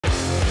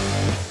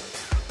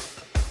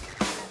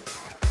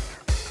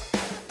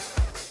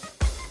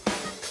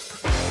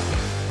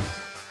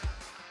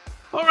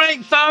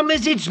Right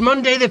farmers, it's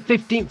Monday the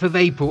 15th of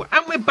April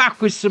and we're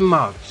back with some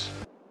mods.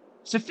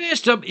 So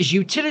first up is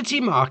utility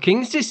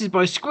markings. This is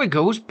by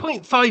Squiggles,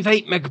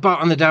 0.58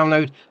 megabyte on the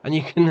download, and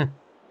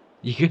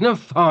you're gonna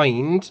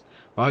find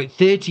right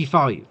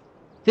 35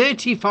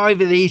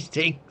 of these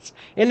things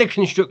in the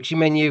construction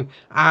menu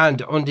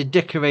and under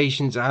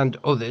decorations and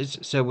others.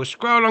 So we'll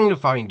scroll along to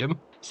find them.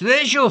 So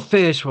there's your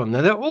first one.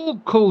 Now they're all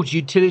called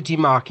utility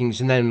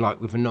markings and then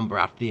like with a number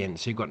after the end.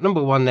 So you've got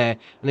number 1 there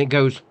and it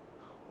goes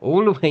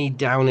all the way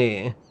down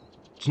here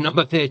to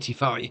number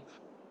 35.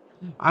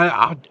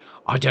 I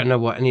don't know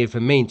what any of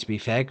them mean, to be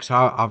fair, because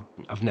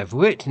I've never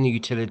worked in the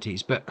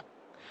utilities, but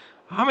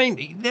I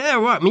mean they're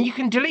all right. I mean you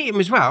can delete them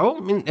as well. I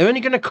mean they're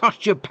only going to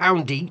cost you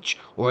 £1 each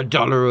or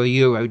 $1 or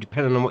 €1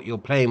 depending on what you're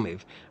playing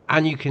with,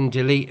 and you can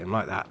delete them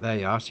like that. There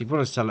you are. So if you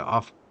want to sell it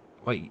off,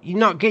 well, you're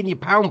not getting your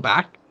 £1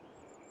 back.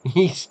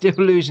 You're still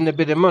losing a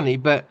bit of money,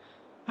 but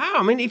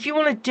I mean, if you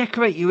want to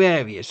decorate your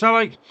area, so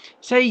like,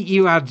 say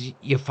you had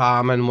your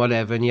farm and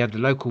whatever, and you had the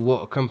local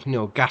water company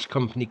or gas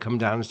company come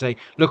down and say,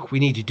 look, we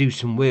need to do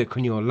some work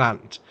on your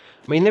land.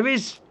 I mean, there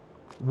is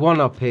one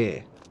up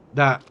here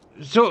that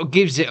sort of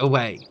gives it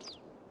away.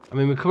 I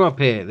mean, we come up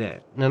here,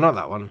 there. No, not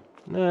that one.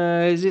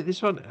 No, is it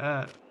this one?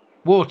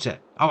 Water.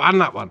 Oh, and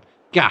that one.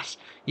 Gas.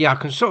 Yeah, I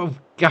can sort of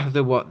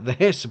gather what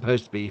they're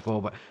supposed to be for,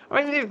 but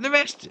I mean, the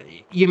rest,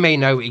 you may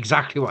know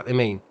exactly what they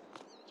mean.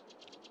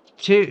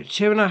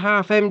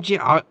 2.5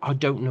 mg. I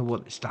don't know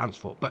what it stands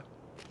for, but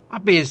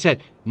that being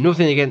said,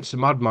 nothing against the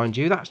mod, mind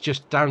you. That's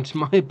just down to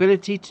my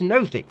ability to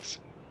know things.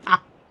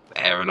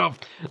 Fair enough.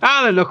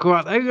 They look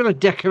alright though. You're going to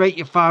decorate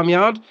your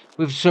farmyard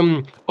with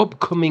some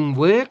upcoming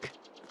work.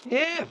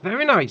 Yeah,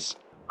 very nice.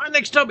 Right,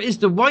 next up is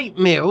the white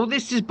mill.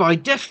 This is by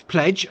Def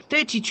Pledge,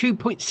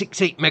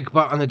 32.68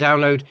 megabyte on the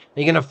download. And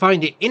you're going to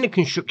find it in the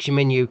construction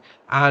menu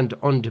and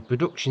under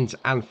productions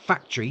and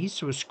factories.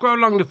 So we'll scroll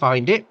along to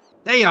find it.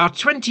 They are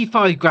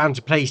 25 grand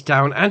to place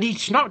down, and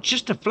it's not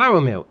just a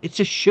flour mill, it's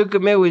a sugar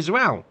mill as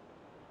well.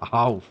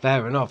 Oh,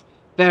 fair enough.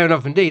 Fair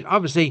enough indeed.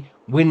 Obviously,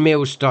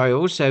 windmill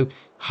style, so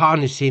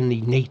harnessing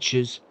the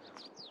nature's,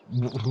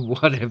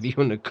 whatever you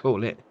want to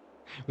call it.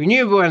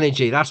 Renewable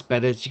energy, that's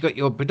better. So you've got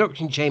your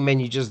production chain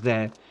menu just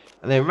there,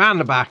 and then round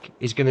the back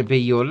is going to be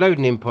your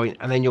loading in point,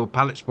 and then your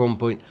pallet spawn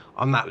point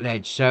on that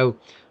ledge. So,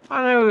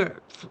 I know,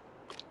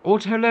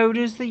 auto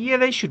loaders, yeah,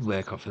 they should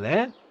work off of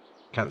there.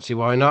 Can't see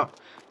why not.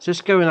 So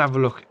let's go and have a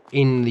look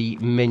in the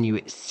menu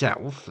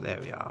itself.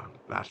 There we are.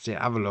 That's it.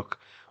 Have a look.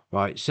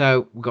 Right,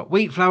 so we've got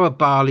wheat flour,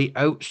 barley,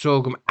 oat,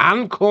 sorghum,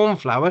 and corn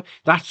flour.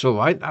 That's all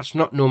right. That's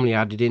not normally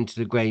added into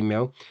the grain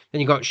mill. Then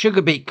you've got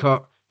sugar beet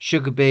cut,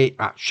 sugar beet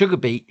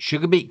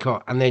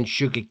cut, and then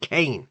sugar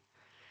cane.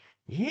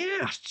 Yeah,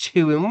 that's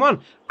 2 in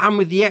 1. And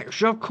with the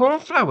extra of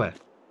corn flour.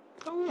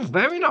 Oh,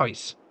 very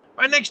nice.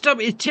 Right, next up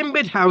is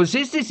timbered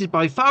houses. This is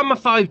by Farmer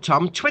 5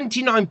 Tom,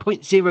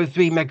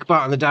 29.03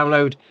 megabyte on the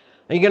download.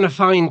 And you're going to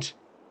find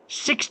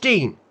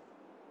 16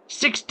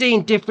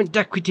 different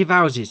decorative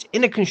houses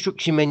in a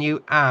construction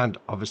menu and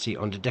obviously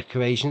under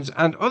decorations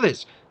and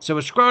others. So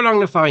we'll scroll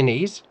along to find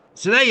these.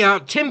 So there you are,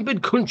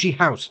 timbered country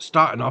house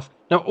starting off.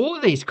 Now all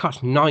of these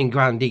cost 9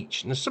 grand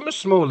each, and some are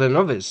smaller than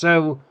others,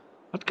 so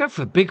I'd go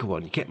for a bigger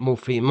one. You get more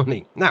for your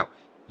money. Now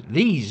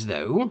these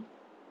though,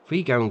 if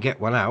we go and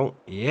get one out,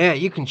 yeah,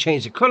 you can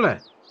change the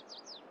colour.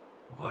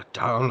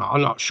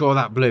 I'm not sure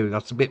that blue,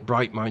 that's a bit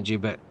bright mind you,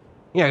 but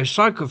you know,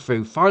 cycle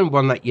through, find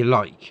one that you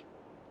like.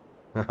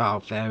 Oh,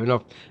 fair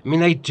enough. I mean,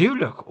 they do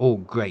look all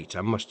great,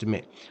 I must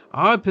admit.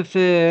 I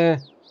prefer,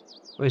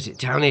 where is it,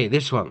 down here,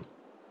 this one.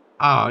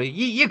 Oh,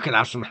 you could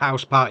have some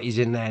house parties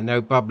in there,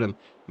 no problem.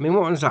 I mean,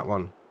 what one's that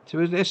one? So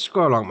let's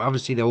scroll along.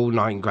 Obviously, they're all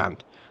 9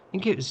 grand. I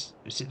think is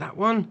it that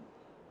one?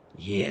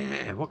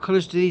 Yeah, what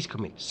colours do these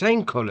come in?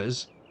 Same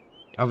colours.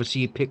 Obviously,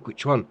 you pick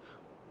which one.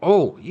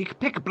 Oh, you could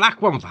pick a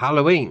black one for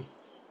Halloween.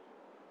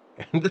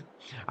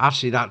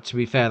 Actually, that, to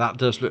be fair, that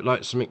does look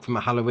like something from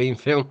a Halloween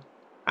film.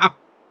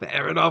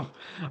 Fair enough.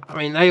 I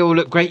mean, they all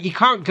look great. You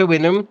can't go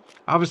in them.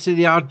 Obviously,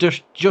 they are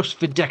just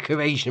for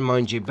decoration,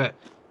 mind you, but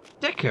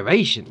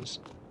decorations,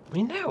 I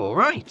mean, they're all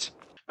right.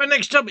 Right,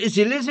 next up is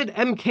the Lizard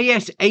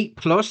MKS 8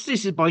 Plus.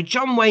 This is by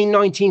John Wayne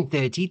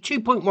 1930,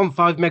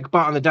 2.15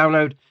 megabyte on the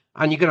download,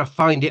 and you're going to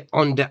find it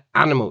under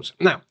animals.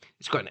 Now,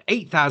 it's got an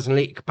 8,000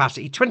 litre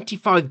capacity,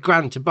 25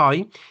 grand to buy.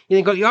 You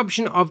then got the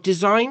option of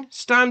design,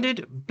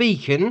 standard,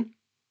 beacon.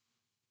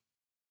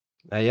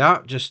 There you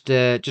are, just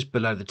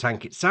below the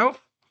tank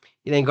itself.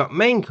 You then got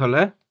main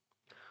colour.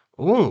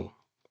 Oh,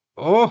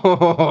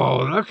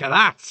 look at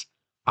that.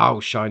 Oh,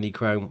 shiny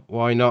chrome.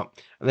 Why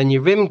not? And then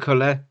your rim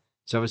colour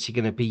is obviously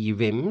going to be your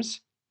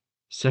rims.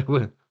 So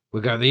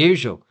we'll go the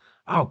usual.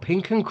 Oh,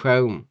 pink and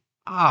chrome.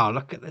 Oh,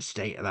 look at the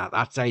state of that.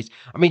 That's ace.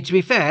 I mean, to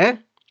be fair,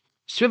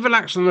 swivel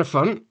axe on the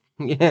front.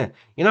 Yeah,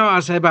 you know what I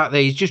say about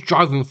these? Just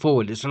driving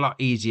forward, it's a lot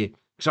easier.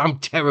 Because I'm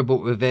terrible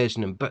at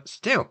reversing them. But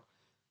still,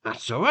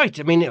 that's all right.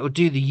 I mean, it'll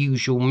do the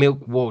usual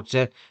milk,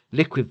 water,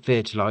 liquid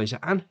fertiliser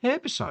and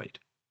herbicide.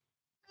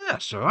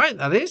 That's all right,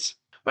 that is.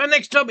 Right,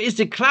 next up is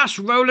the Class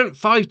Roland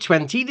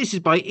 520. This is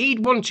by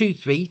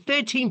Eid123,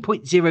 13.03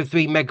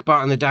 megabyte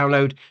on the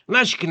download. And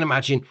as you can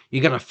imagine,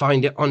 you're going to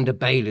find it under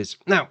balers.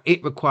 Now,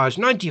 it requires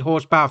 90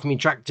 horsepower from your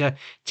tractor,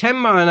 10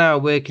 mile an hour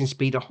working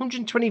speed,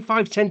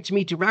 125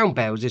 centimetre round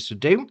bales this will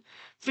do,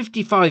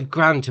 55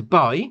 grand to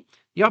buy.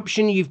 The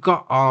option you've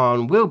got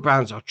on wheel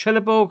brands are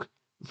Trelleborg,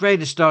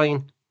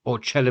 Vredestein or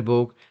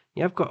Trelleborg.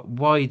 You've got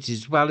wides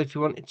as well if you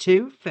wanted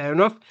to, fair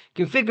enough.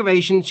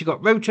 Configurations, you've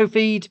got roto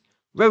feed,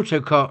 roto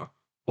cut,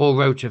 or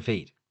rotor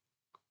feed.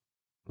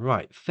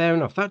 Right, fair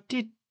enough. That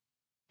did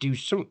do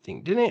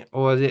something, didn't it?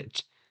 Or is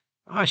it...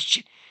 Oh,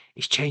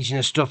 it's changing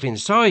the stuff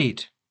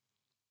inside.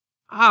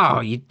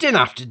 Oh, you didn't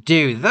have to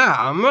do that.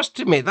 I must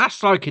admit,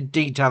 that's like a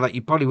detail that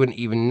you probably wouldn't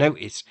even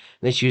notice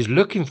unless you was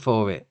looking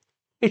for it.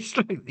 It's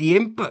like the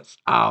inputs.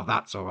 Oh,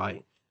 that's all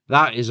right.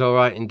 That is all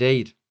right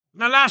indeed.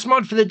 The last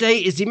mod for the day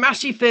is the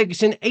Massey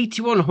Ferguson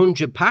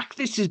 8100 pack.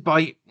 This is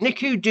by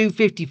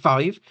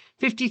Niku55,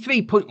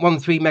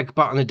 53.13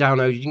 megabyte on the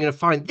download. You're going to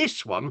find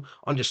this one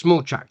under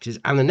small tractors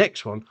and the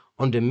next one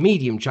under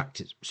medium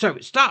tractors. So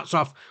it starts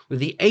off with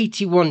the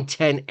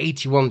 8110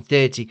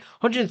 8130,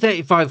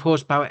 135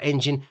 horsepower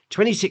engine,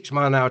 26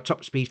 mile an hour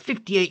top speed,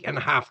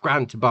 58.5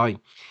 grand to buy. Then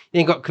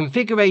you've got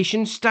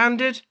configuration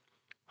standard,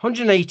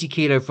 180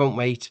 kilo front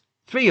weight,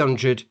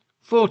 300,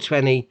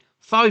 420,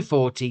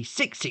 540,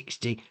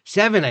 660,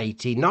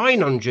 780,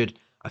 900,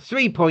 a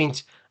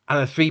 3-point and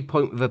a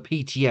 3-point with a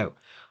PTO.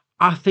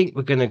 I think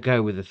we're going to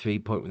go with a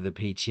 3-point with a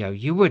PTO.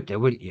 You would though,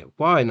 wouldn't you?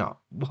 Why not?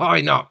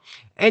 Why not?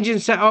 Engine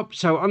setup.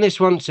 So on this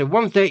one, so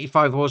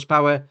 135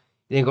 horsepower,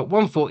 then got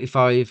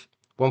 145,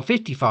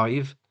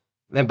 155,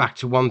 then back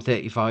to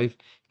 135.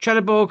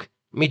 Trelleborg,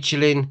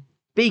 Michelin,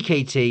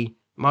 BKT,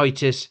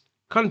 Mitas,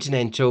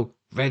 Continental,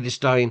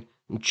 Vredestein,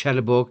 and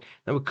Trelleborg.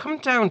 Now we'll come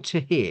down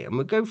to here and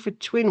we'll go for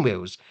twin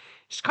wheels.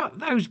 It's got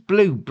those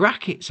blue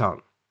brackets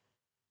on.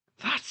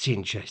 That's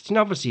interesting.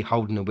 Obviously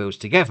holding the wheels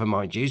together,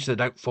 mind you, so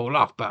they don't fall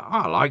off. But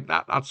I like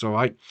that. That's all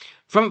right.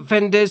 Front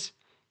fenders,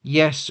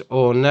 yes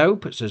or no.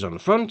 Puts those on the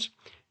front.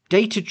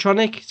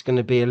 Datatronic. It's going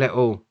to be a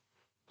little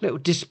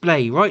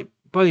display right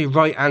by your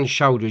right-hand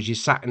shoulder as you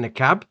sat in the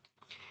cab.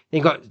 Then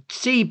you've got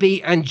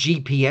CB and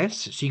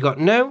GPS. So you got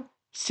no,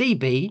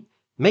 CB,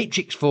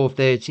 Matrix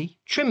 430,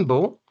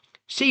 Trimble,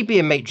 CB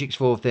and Matrix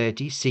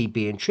 430,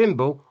 CB and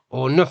Trimble,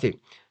 or nothing.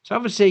 So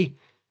obviously,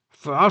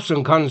 for us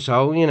on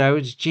console, you know,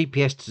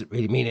 GPS doesn't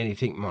really mean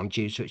anything, mind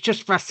you. So it's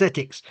just for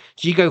aesthetics.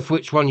 So you go for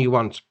which one you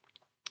want.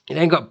 You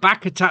then got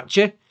back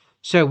attacher.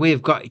 So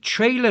we've got a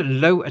trailer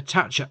low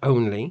attacher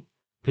only.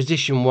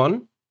 Position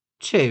 1,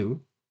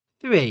 2,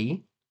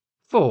 3,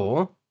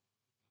 4.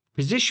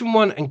 Position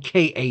 1 and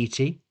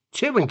K80.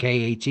 2 and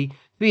K80.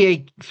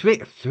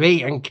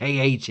 3 and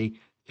K80.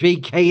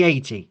 3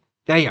 K80.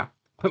 There you are.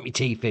 Put my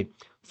teeth in.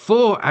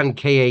 4 and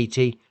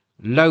K80.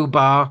 Low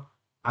bar.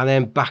 And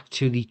then back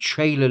to the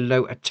trailer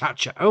low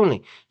attacher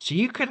only. So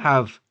you could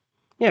have,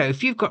 you know,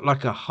 if you've got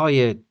like a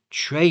higher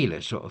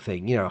trailer sort of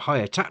thing, you know, a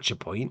higher attacher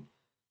point.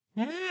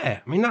 Yeah,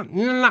 I mean,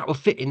 that will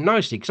fit in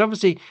nicely. Because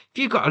obviously, if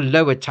you've got a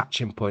low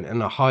attaching point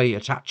and a high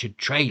attacher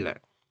trailer,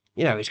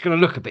 you know, it's going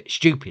to look a bit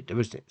stupid,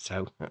 isn't it?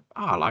 So,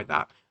 I like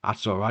that.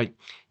 That's all right.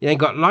 You then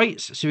got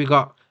lights. So we've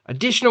got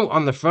additional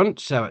on the front.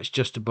 So it's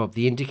just above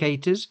the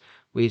indicators.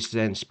 We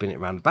then spin it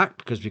around the back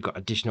because we've got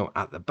additional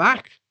at the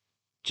back,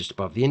 just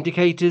above the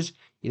indicators.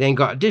 You then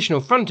got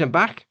additional front and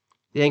back.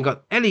 You then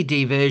got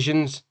LED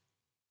versions,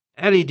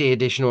 LED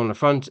additional on the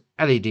front,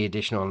 LED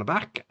additional on the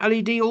back,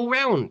 LED all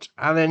round,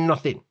 and then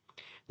nothing.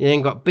 You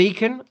then got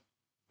beacon,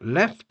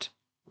 left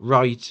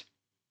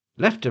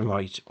and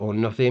right, or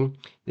nothing.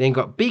 You then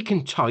got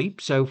beacon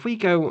type. So if we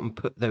go and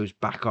put those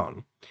back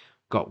on,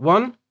 got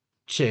 1,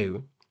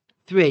 2,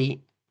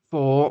 3,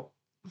 4,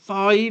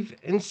 5,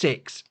 and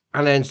 6,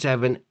 and then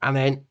 7, and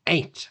then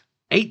 8.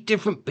 8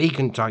 different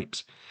beacon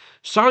types.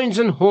 Signs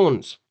and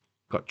horns.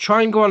 Got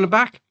triangle on the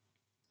back,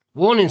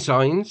 warning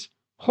signs,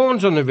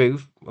 horns on the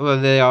roof,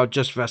 although they are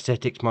just for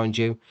aesthetics, mind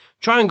you.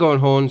 Triangle and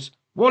horns,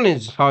 warning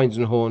signs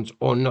and horns,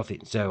 or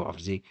nothing. So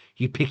obviously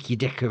you pick your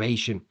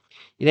decoration.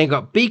 You then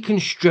got beacon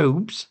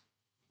strobes.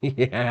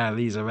 Yeah,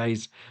 these are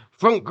raised.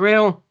 Front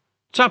grille,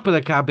 top of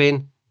the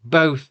cabin,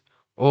 both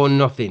or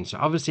nothing. So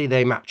obviously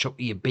they match up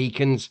with your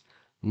beacons.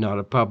 Not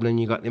a problem.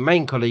 You got the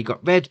main colour. You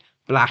got red,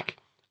 black,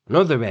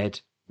 another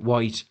red,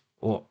 white,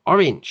 or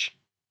orange.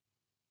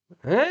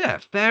 Yeah,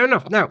 fair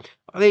enough. Now,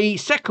 the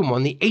second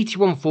one, the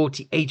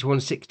 8140,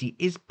 8160,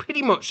 is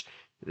pretty much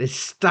the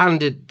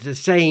standard, the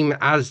same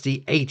as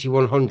the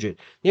 8100.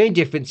 The only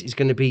difference is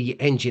going to be your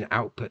engine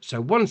output.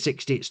 So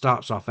 160, it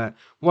starts off at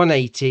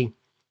 180,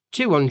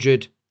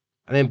 200,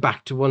 and then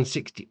back to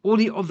 160. All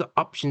the other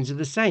options are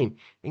the same,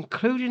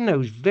 including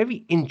those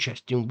very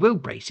interesting wheel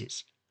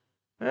braces.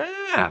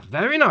 Ah,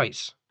 very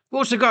nice. We've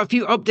also got a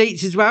few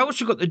updates as well.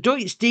 So we've got the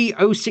Deutz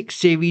D06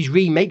 series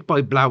remake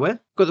by Blauer.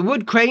 Got the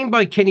Wood Crane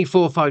by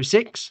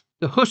Kenny456.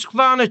 The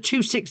Husqvarna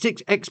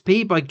 266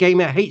 XP by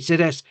Gamer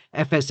HZS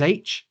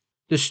FSH.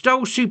 The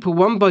Stoll Super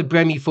 1 by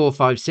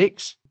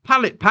Bremy456.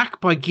 Pallet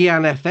Pack by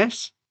Gian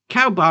FS.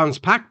 Cow Barns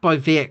Pack by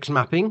VX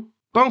Mapping.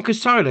 Bonker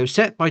Silo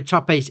Set by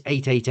Top Ace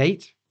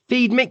 888,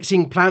 Feed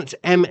Mixing Plants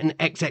M and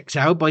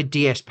XXL by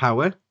DS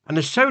Power, and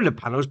the solar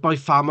panels by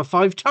Farmer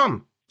 5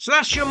 Tom. So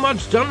that's your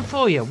mods done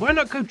for you. Why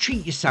not go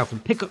treat yourself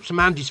and pick up some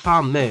Andy's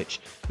Farm merch?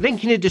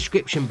 Link in the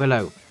description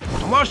below.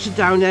 And whilst you're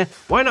down there,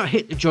 why not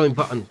hit the join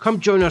button? Come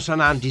join us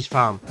on Andy's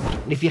Farm.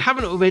 And if you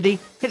haven't already,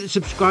 hit the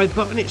subscribe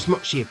button. It's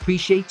muchly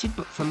appreciated.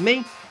 But from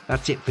me,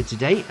 that's it for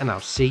today, and I'll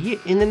see you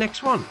in the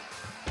next one.